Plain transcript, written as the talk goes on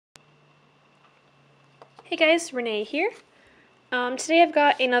Hey guys, Renee here. Today I've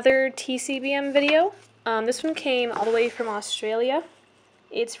got another TCBM video. This one came all the way from Australia.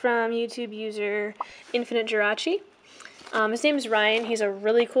 It's from YouTube user infiniteJIRACHI. His name is Ryan. He's a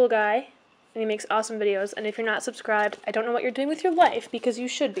really cool guy, and he makes awesome videos. And if you're not subscribed, I don't know what you're doing with your life, because you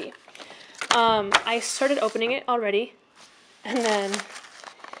should be. I started opening it already, and then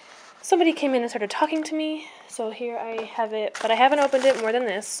somebody came in and started talking to me. So here I have it, but I haven't opened it more than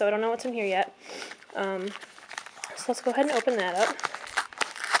this, so I don't know what's in here yet. So let's go ahead and open that up.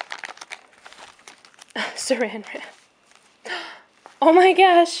 Saran wrap. Oh my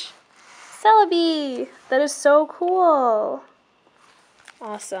gosh! Celebi! That is so cool!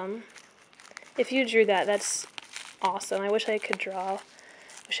 Awesome. If you drew that, that's awesome. I wish I could draw.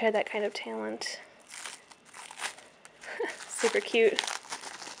 Wish I had that kind of talent. Super cute.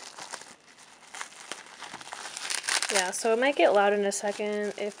 Yeah, so it might get loud in a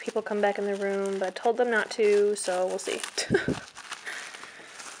second if people come back in the room, but I told them not to, so we'll see.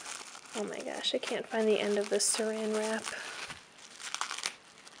 Oh my gosh, I can't find the end of this saran wrap.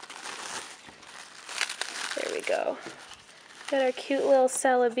 There we go. Got our cute little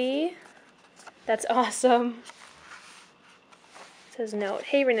Celebi. That's awesome. It says note.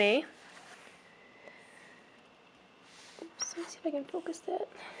 Hey Renee. Oops, let me see if I can focus that.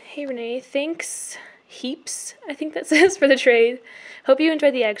 Hey Renee, thanks heaps, I think that says, for the trade. Hope you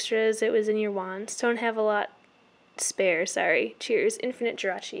enjoyed the extras. It was in your wants. Don't have a lot spare, sorry. Cheers.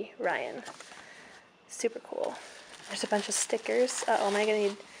 infiniteJIRACHI, Ryan. Super cool. There's a bunch of stickers. Uh-oh, am I gonna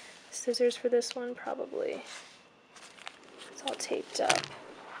need scissors for this one? Probably. It's all taped up.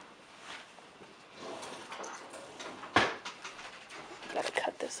 Gotta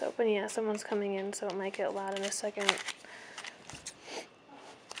cut this open. Yeah, someone's coming in, so it might get loud in a second.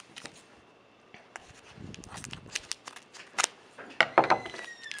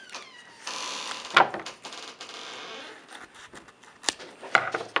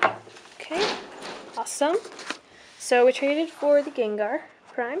 Okay, awesome. So we traded for the Gengar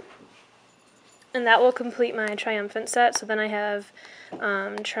Prime, and that will complete my Triumphant set. So then I have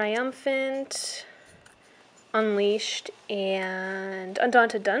Triumphant, Unleashed, and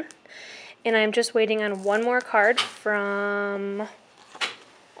Undaunted done. And I'm just waiting on one more card from,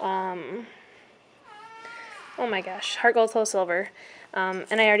 oh my gosh, Heart Gold, Soul Silver. And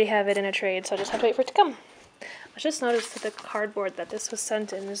I already have it in a trade, so I just have to wait for it to come. I just noticed that the cardboard that this was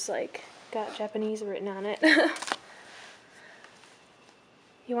sent in is like, got Japanese written on it.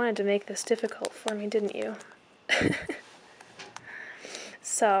 You wanted to make this difficult for me, didn't you?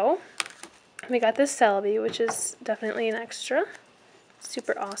 So, we got this Celebi, which is definitely an extra.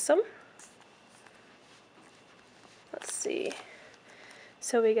 Super awesome. Let's see.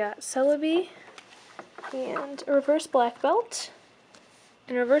 So we got Celebi, and a reverse black belt,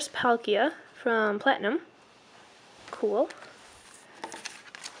 and a reverse Palkia from Platinum. Cool.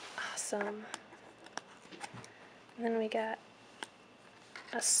 Awesome. And then we got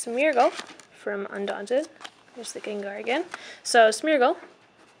a Smeargle from Undaunted. There's the Gengar again. So Smeargle,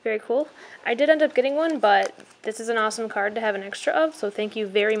 very cool. I did end up getting one, but this is an awesome card to have an extra of, so thank you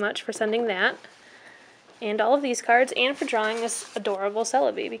very much for sending that. And all of these cards, and for drawing this adorable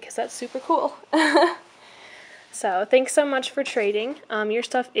Celebi, because that's super cool. So thanks so much for trading. Your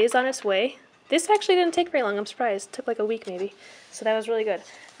stuff is on its way. This actually didn't take very long, I'm surprised. It took like a week maybe, so that was really good.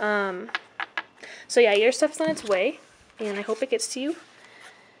 So yeah, your stuff's on its way, and I hope it gets to you.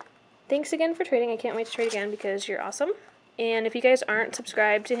 Thanks again for trading. I can't wait to trade again because you're awesome. And if you guys aren't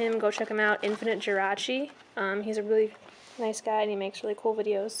subscribed to him, go check him out, infiniteJIRACHI. He's a really nice guy, and he makes really cool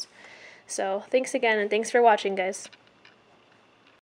videos. So thanks again, and thanks for watching, guys.